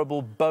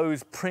desirable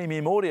Bose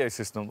premium audio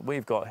system that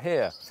we've got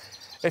here.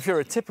 If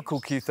you're a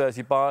typical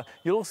Q30 buyer,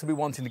 you'll also be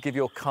wanting to give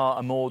your car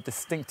a more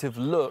distinctive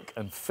look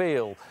and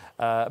feel,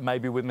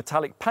 maybe with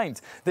metallic paint.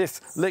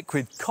 This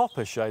liquid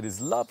copper shade is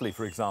lovely,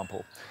 for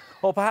example.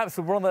 Or perhaps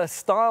with one of the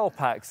style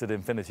packs that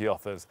Infiniti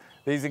offers.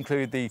 These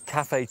include the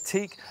Cafe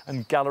Teak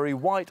and Gallery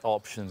White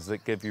options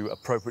that give you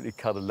appropriately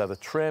coloured leather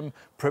trim,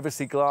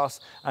 privacy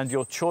glass, and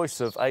your choice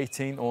of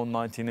 18 or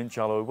 19-inch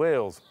alloy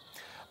wheels.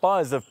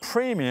 Buyers of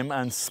premium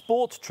and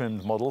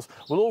sport-trimmed models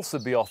will also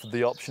be offered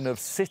the option of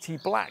City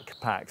Black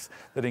packs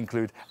that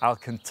include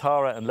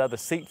Alcantara and leather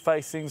seat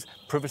facings,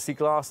 privacy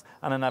glass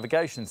and a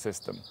navigation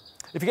system.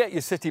 If you get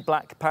your City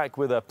Black pack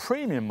with a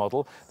premium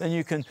model, then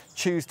you can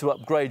choose to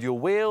upgrade your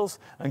wheels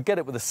and get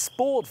it with a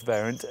sport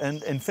variant,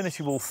 and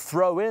Infiniti will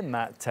throw in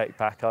that tech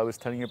pack I was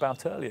telling you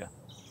about earlier.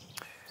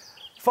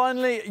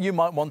 Finally, you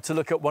might want to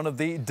look at one of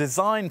the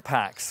design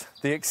packs.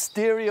 The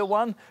exterior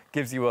one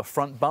gives you a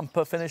front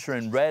bumper finisher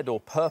in red or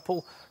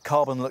purple,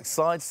 carbon look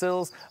side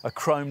sills, a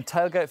chrome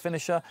tailgate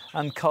finisher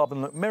and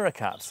carbon look mirror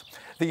caps.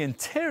 The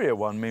interior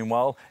one,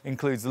 meanwhile,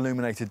 includes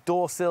illuminated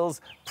door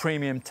sills,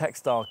 premium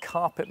textile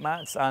carpet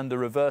mats and a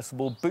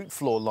reversible boot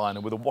floor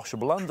liner with a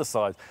washable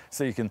underside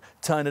so you can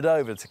turn it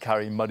over to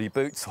carry muddy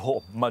boots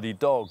or muddy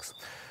dogs.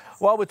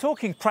 While we're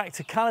talking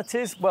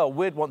practicalities, well,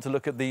 we'd want to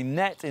look at the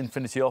net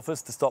Infiniti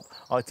offers to stop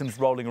items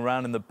rolling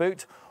around in the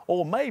boot,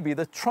 or maybe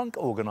the trunk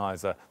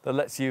organiser that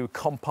lets you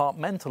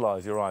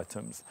compartmentalise your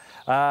items.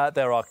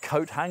 There are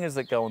coat hangers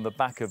that go on the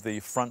back of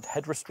the front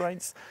head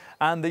restraints,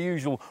 and the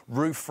usual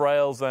roof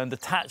rails and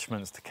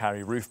attachments to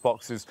carry roof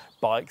boxes,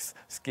 bikes,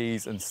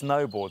 skis and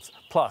snowboards,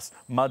 plus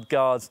mud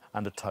guards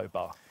and a tow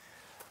bar.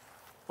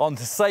 On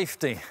to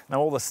safety.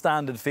 Now, all the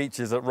standard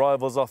features that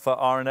rivals offer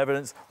are in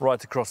evidence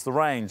right across the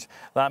range.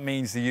 That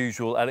means the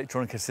usual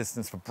electronic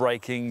assistance for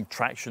braking,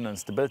 traction and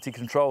stability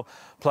control,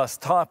 plus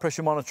tyre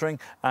pressure monitoring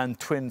and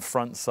twin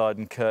front, side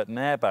and curtain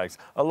airbags,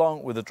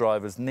 along with the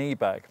driver's knee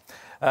bag.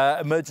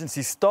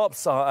 Emergency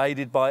stops are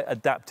aided by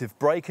adaptive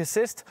brake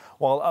assist,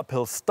 while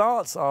uphill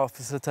starts are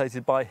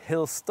facilitated by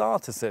hill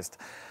start assist.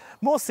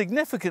 More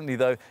significantly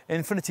though,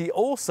 Infiniti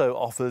also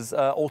offers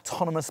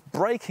autonomous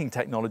braking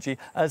technology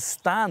as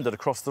standard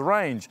across the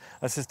range,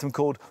 a system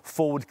called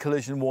forward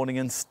collision warning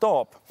and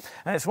stop.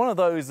 And it's one of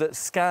those that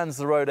scans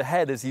the road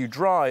ahead as you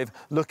drive,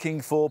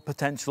 looking for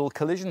potential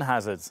collision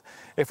hazards.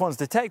 If one's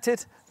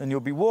detected, then you'll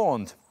be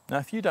warned. Now,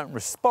 if you don't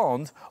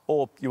respond,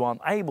 or you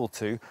aren't able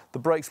to, the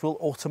brakes will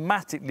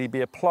automatically be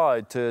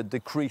applied to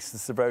decrease the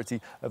severity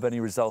of any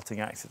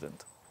resulting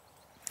accident.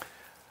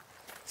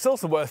 It's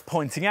also worth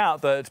pointing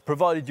out that,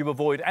 provided you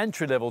avoid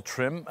entry-level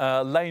trim,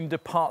 a lane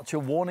departure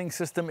warning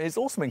system is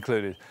also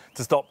included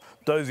to stop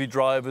dozy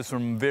drivers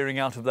from veering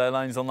out of their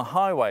lanes on the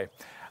highway.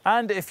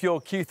 And if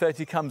your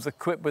Q30 comes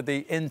equipped with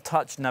the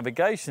in-touch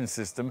navigation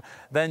system,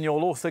 then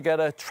you'll also get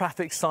a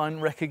traffic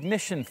sign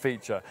recognition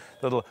feature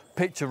that'll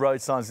picture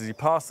road signs as you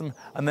pass them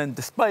and then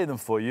display them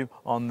for you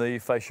on the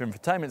facial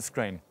infotainment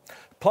screen.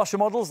 Plusher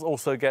models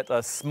also get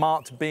a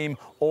smart beam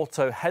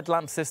auto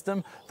headlamp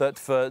system that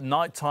for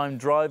nighttime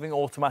driving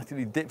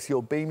automatically dips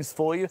your beams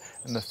for you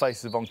in the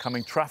face of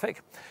oncoming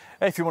traffic.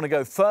 If you want to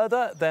go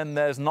further, then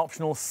there's an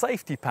optional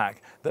safety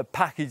pack that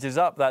packages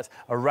up that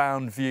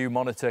around view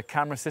monitor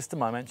camera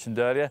system I mentioned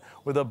earlier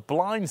with a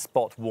blind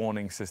spot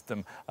warning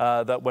system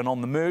that when on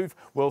the move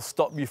will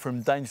stop you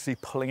from dangerously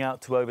pulling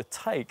out to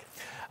overtake.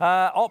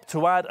 Opt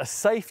to add a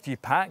safety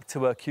pack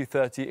to a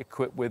Q30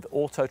 equipped with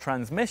auto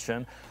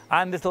transmission,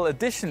 and it'll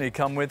additionally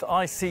come with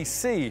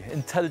ICC,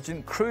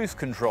 Intelligent Cruise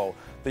Control,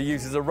 that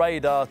uses a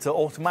radar to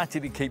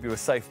automatically keep you a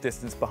safe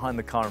distance behind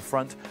the car in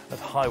front at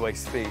highway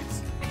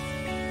speeds.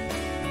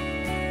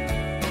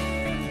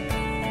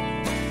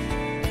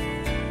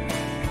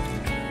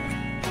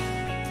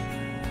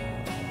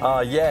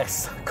 Ah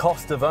yes,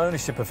 cost of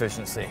ownership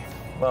efficiency.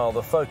 Well,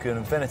 the folk at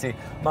Infiniti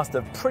must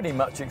have pretty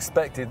much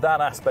expected that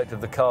aspect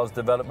of the car's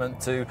development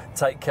to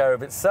take care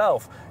of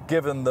itself,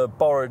 given the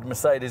borrowed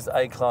Mercedes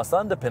A-Class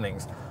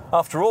underpinnings.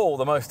 After all,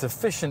 the most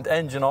efficient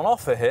engine on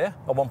offer here,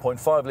 a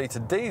 1.5-litre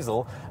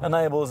diesel,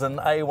 enables an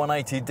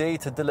A180D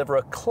to deliver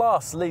a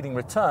class-leading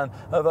return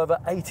of over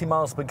 80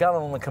 miles per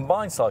gallon on the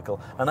combined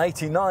cycle and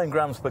 89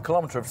 grams per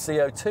kilometre of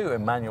CO2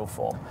 in manual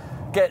form.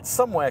 Get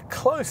somewhere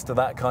close to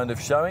that kind of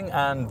showing,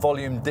 and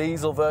volume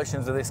diesel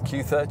versions of this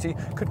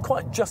Q30 could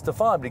quite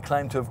justifiably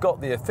claim to have got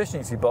the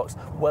efficiency box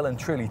well and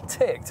truly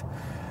ticked.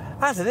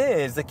 As it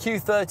is, the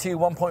Q30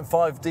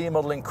 1.5D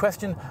model in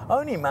question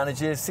only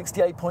manages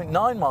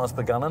 68.9 miles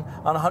per gallon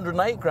and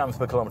 108 grams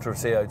per kilometre of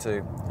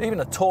CO2. Even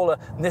a taller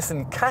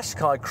Nissan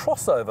Qashqai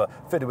crossover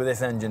fitted with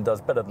this engine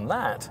does better than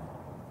that.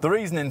 The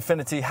reason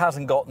Infiniti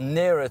hasn't got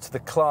nearer to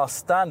the class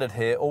standard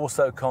here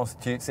also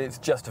constitutes its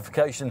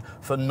justification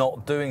for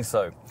not doing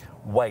so: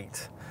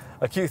 weight.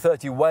 A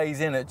Q30 weighs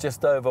in at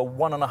just over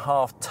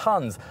 1.5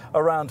 tonnes,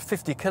 around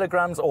 50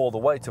 kilograms, or the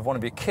weight of one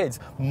of your kids,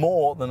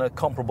 more than a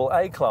comparable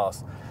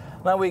A-Class.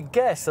 Now, we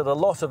guess that a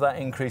lot of that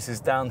increase is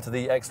down to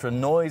the extra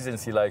noise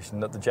insulation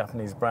that the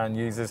Japanese brand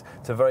uses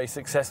to very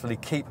successfully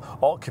keep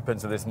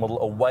occupants of this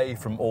model away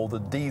from all the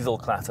diesel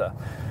clatter.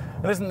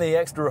 And isn't the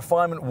extra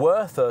refinement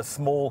worth a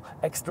small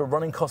extra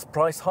running cost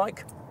price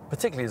hike?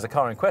 Particularly as the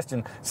car in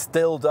question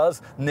still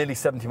does nearly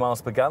 70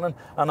 miles per gallon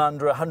and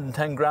under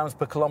 110 grams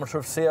per kilometre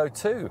of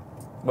CO2.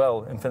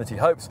 Well, Infiniti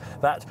hopes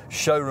that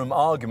showroom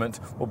argument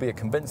will be a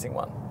convincing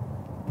one.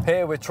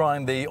 Here we're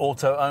trying the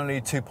auto-only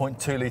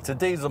 2.2-litre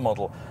diesel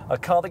model, a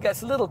car that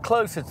gets a little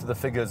closer to the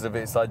figures of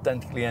its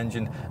identically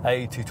engined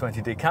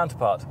A220D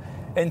counterpart.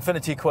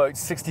 Infiniti quotes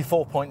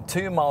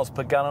 64.2 miles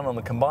per gallon on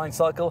the combined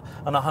cycle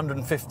and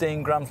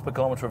 115 grams per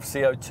kilometre of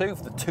CO2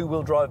 for the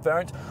two-wheel drive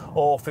variant,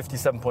 or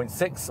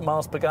 57.6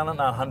 miles per gallon and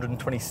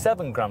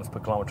 127 grams per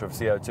kilometre of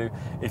CO2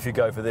 if you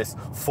go for this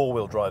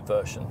four-wheel drive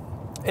version.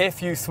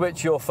 If you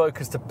switch your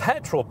focus to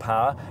petrol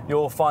power,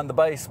 you'll find the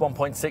base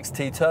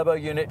 1.6T turbo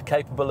unit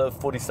capable of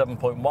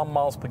 47.1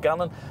 miles per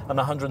gallon and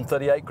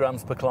 138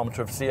 grams per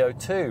kilometre of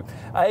CO2,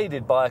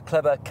 aided by a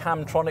clever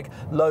Camtronic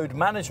load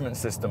management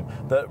system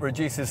that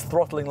reduces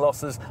throttling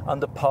losses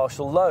under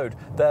partial load,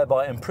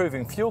 thereby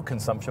improving fuel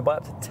consumption by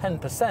up to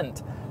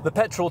 10%. The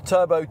petrol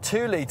turbo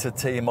 2-litre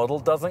T model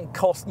doesn't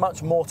cost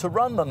much more to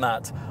run than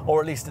that,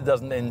 or at least it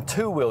doesn't in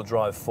two-wheel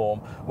drive form,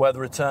 where the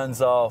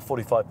returns are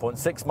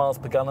 45.6 miles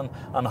per gallon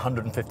and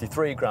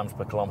 153 grams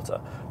per kilometre.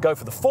 Go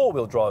for the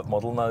four-wheel drive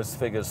model and those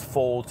figures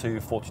fall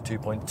to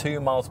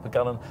 42.2 miles per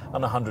gallon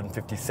and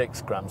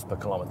 156 grams per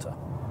kilometre.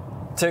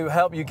 To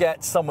help you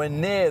get somewhere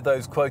near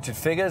those quoted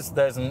figures,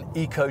 there's an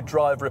Eco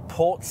Drive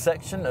Report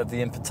section of the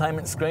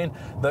infotainment screen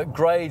that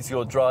grades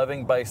your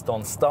driving based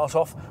on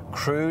start-off,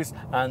 cruise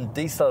and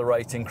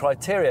decelerating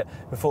criteria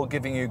before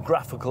giving you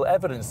graphical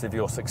evidence of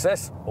your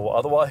success, or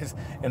otherwise,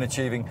 in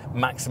achieving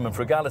maximum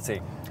frugality.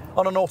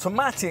 On an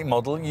automatic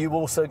model, you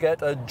also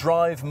get a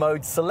drive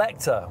mode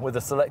selector with a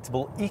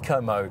selectable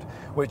eco mode,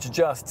 which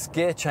adjusts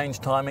gear change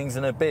timings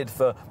in a bid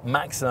for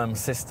maximum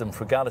system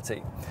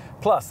frugality.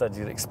 Plus, as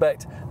you'd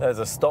expect, there's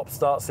a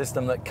stop-start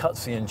system that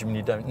cuts the engine when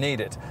you don't need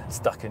it,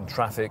 stuck in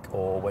traffic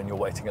or when you're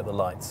waiting at the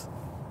lights.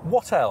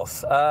 What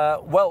else?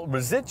 Well,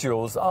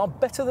 residuals are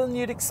better than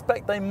you'd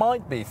expect they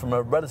might be from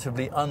a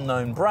relatively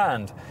unknown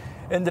brand.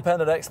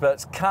 Independent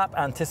experts CAP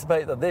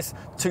anticipate that this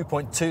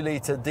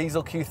 2.2-litre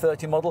diesel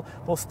Q30 model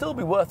will still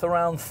be worth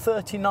around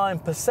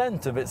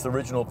 39% of its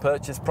original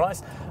purchase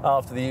price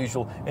after the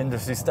usual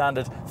industry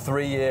standard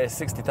 3-year,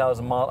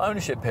 60,000-mile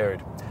ownership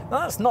period.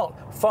 Now, that's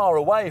not far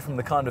away from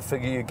the kind of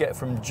figure you get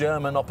from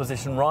German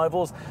opposition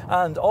rivals,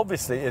 and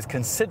obviously is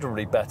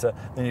considerably better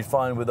than you'd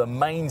find with a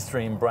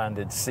mainstream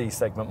branded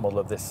C-segment model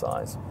of this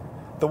size.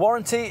 The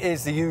warranty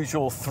is the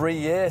usual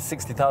 3-year,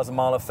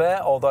 60,000-mile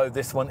affair, although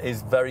this one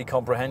is very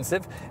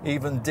comprehensive,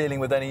 even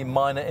dealing with any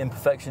minor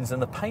imperfections in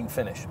the paint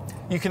finish.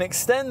 You can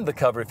extend the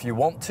cover if you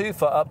want to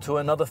for up to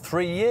another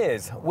 3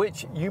 years,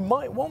 which you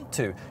might want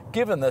to,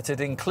 given that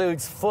it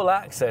includes full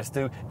access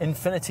to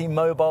Infiniti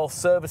Mobile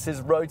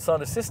Services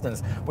roadside assistance,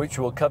 which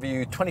will cover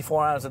you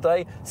 24 hours a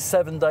day,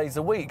 7 days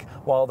a week,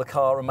 while the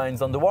car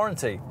remains under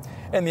warranty.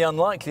 In the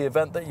unlikely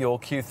event that your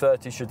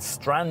Q30 should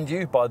strand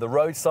you by the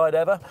roadside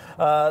ever,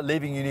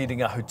 leaving you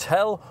needing a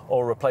hotel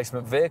or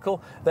replacement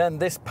vehicle, then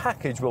this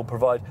package will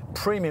provide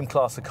premium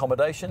class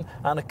accommodation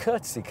and a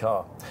courtesy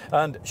car.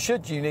 And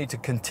should you need to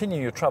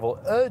continue your travel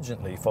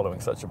urgently following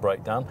such a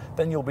breakdown,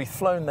 then you'll be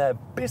flown there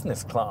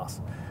business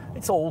class.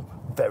 It's all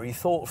very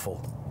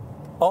thoughtful.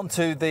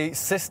 Onto the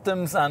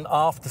systems and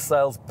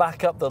after-sales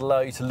backup that allow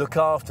you to look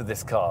after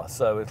this car,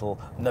 so it'll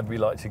never be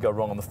likely to go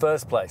wrong in the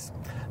first place.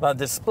 Now,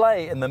 the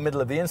display in the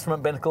middle of the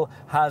instrument binnacle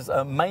has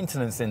a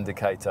maintenance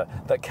indicator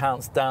that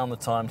counts down the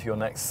time to your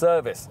next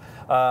service,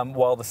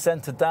 while the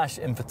centre dash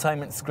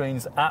infotainment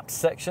screen's apps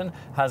section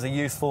has a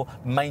useful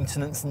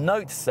maintenance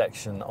notes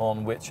section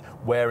on which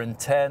wear and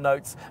tear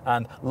notes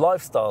and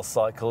lifestyle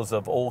cycles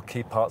of all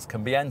key parts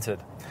can be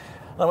entered.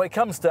 Now, when it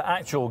comes to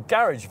actual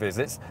garage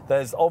visits,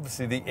 there's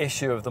obviously the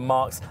issue of the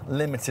marque's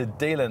limited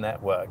dealer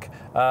network.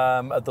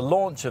 At the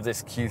launch of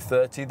this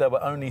Q30, there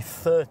were only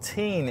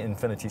 13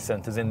 Infiniti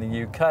centres in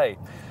the UK.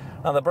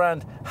 Now, the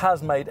brand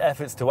has made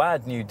efforts to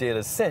add new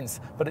dealers since,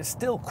 but it's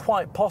still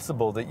quite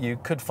possible that you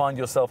could find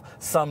yourself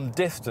some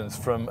distance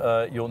from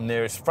your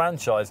nearest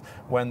franchise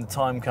when the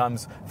time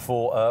comes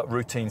for a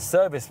routine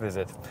service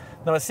visit.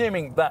 Now,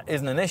 assuming that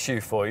isn't an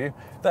issue for you,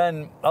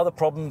 then other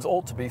problems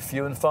ought to be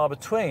few and far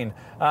between,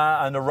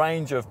 and a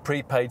range of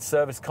prepaid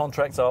service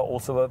contracts are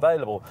also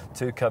available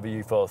to cover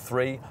you for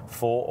 3,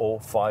 4 or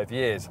 5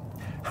 years.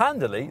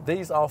 Handily,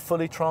 these are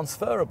fully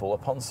transferable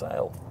upon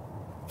sale.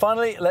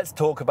 Finally, let's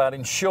talk about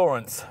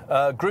insurance.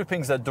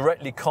 Groupings are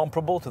directly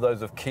comparable to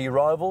those of key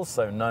rivals,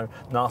 so no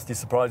nasty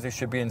surprises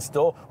should be in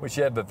store,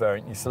 whichever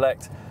variant you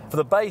select. For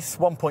the base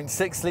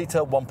 1.6-litre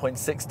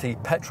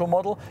 1.6T petrol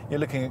model, you're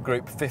looking at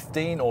Group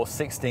 15 or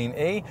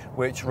 16E,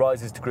 which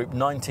rises to Group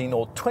 19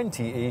 or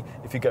 20E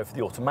if you go for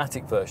the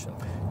automatic version.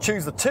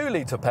 Choose the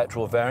 2-litre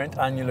petrol variant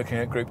and you're looking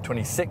at Group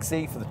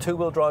 26E for the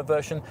 2-wheel drive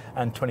version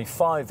and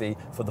 25E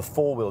for the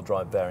 4-wheel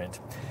drive variant.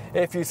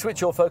 If you switch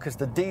your focus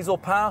to diesel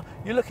power,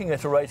 you're looking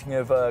at a rating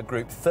of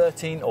Group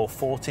 13 or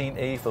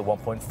 14E for the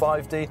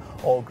 1.5D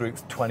or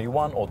Groups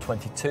 21 or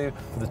 22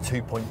 for the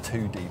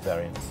 2.2D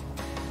variants.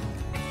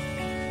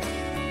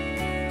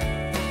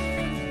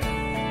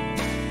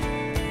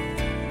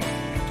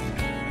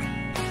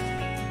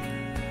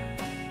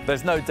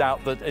 There's no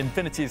doubt that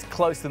Infiniti is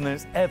closer than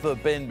it's ever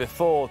been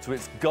before to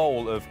its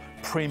goal of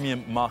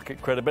premium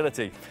market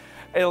credibility.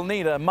 It'll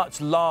need a much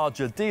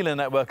larger dealer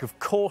network, of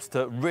course,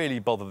 to really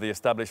bother the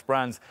established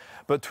brands.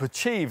 But to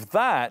achieve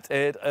that,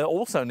 it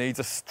also needs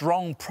a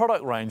strong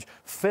product range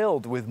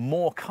filled with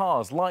more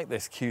cars like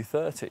this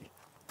Q30.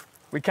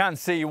 We can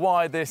see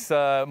why this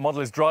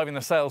model is driving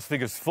the sales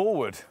figures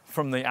forward.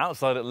 From the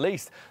outside at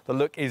least, the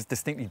look is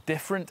distinctly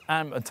different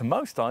and to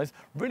most eyes,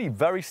 really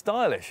very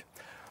stylish.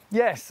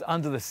 Yes,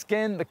 under the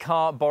skin, the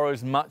car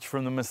borrows much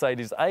from the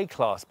Mercedes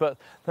A-Class, but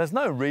there's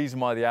no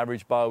reason why the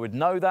average buyer would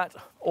know that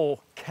or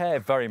care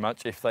very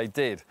much if they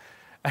did.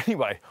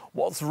 Anyway,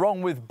 what's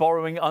wrong with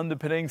borrowing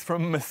underpinnings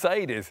from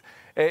Mercedes?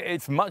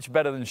 It's much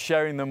better than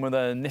sharing them with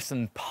a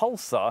Nissan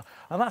Pulsar,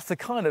 and that's the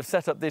kind of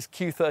setup this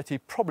Q30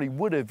 probably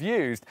would have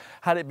used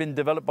had it been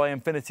developed by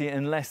Infiniti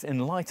in less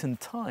enlightened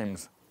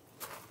times.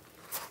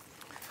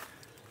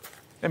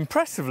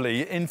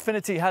 Impressively,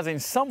 Infiniti has in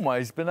some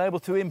ways been able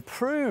to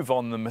improve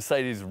on the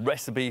Mercedes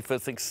recipe for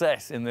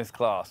success in this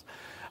class.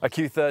 A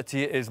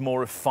Q30 is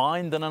more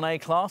refined than an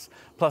A-Class,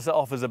 plus it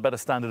offers a better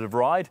standard of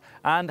ride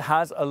and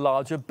has a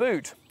larger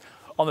boot.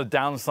 On the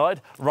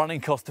downside, running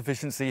cost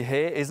efficiency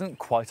here isn't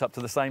quite up to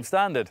the same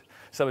standard.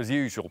 So as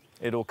usual,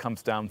 it all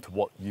comes down to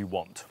what you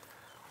want.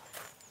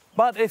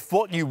 But if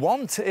what you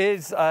want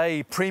is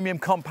a premium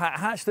compact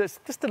hatch that's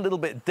just a little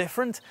bit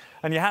different,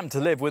 and you happen to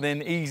live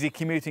within easy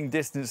commuting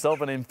distance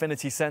of an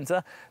Infiniti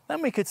centre,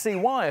 then we could see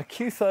why a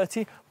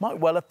Q30 might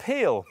well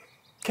appeal.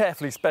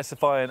 Carefully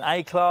specify an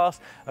A-Class,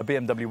 a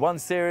BMW 1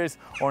 Series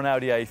or an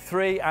Audi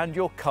A3 and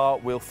your car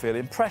will feel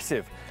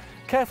impressive.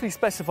 Carefully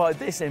specify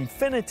this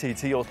Infiniti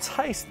to your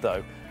taste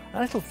though,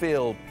 and it'll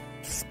feel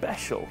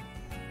special.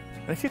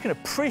 And if you can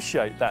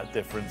appreciate that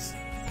difference,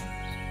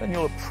 then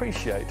you'll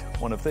appreciate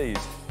one of these.